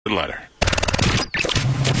open letter.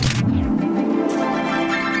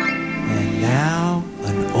 And now,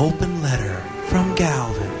 an open letter from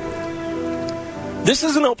Galvin. This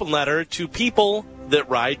is an open letter to people that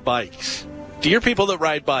ride bikes. Dear people that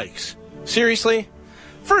ride bikes, seriously?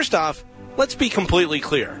 First off, let's be completely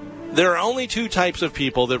clear. There are only two types of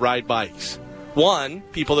people that ride bikes. One,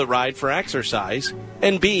 people that ride for exercise,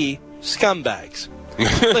 and B, scumbags.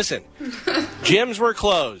 Listen, gyms were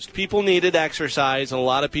closed. People needed exercise, and a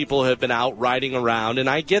lot of people have been out riding around, and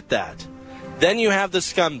I get that. Then you have the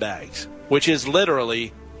scumbags, which is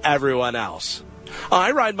literally everyone else.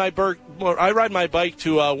 I ride my bike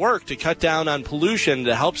to work to cut down on pollution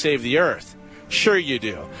to help save the earth. Sure you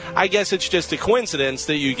do. I guess it's just a coincidence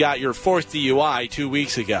that you got your 4th DUI 2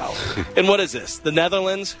 weeks ago. And what is this? The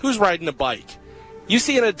Netherlands? Who's riding a bike? You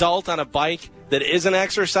see an adult on a bike that isn't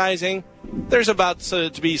exercising? There's about to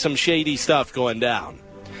be some shady stuff going down.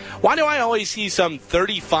 Why do I always see some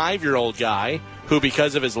 35-year-old guy who,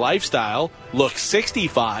 because of his lifestyle, looks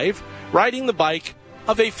 65, riding the bike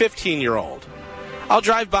of a 15-year-old? I'll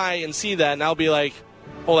drive by and see that, and I'll be like,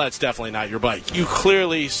 well, that's definitely not your bike. You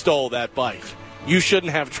clearly stole that bike. You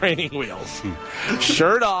shouldn't have training wheels.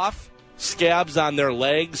 Shirt off, scabs on their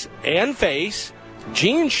legs and face,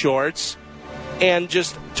 jean shorts, and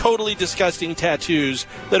just totally disgusting tattoos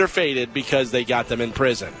that are faded because they got them in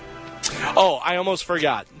prison. Oh, I almost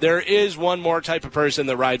forgot. There is one more type of person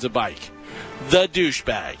that rides a bike. The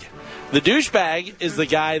douchebag. The douchebag is the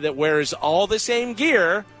guy that wears all the same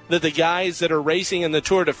gear that the guys that are racing in the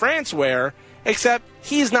Tour de France wear, except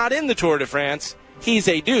he's not in the Tour de France. He's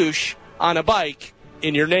a douche on a bike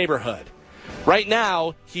in your neighborhood. Right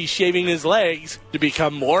now, he's shaving his legs to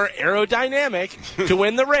become more aerodynamic to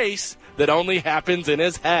win the race that only happens in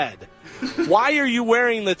his head. Why are you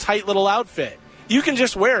wearing the tight little outfit? You can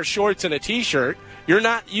just wear shorts and a T-shirt. You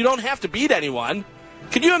don't have to beat anyone.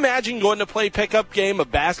 Could you imagine going to play pickup game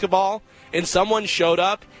of basketball and someone showed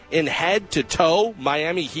up in head-to-toe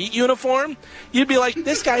Miami Heat uniform? You'd be like,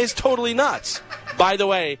 this guy is totally nuts. By the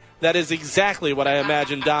way, that is exactly what I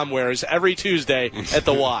imagine Dom wears every Tuesday at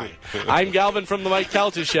the Y. I'm Galvin from the Mike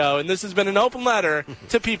Kelta Show, and this has been an open letter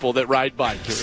to people that ride bikes.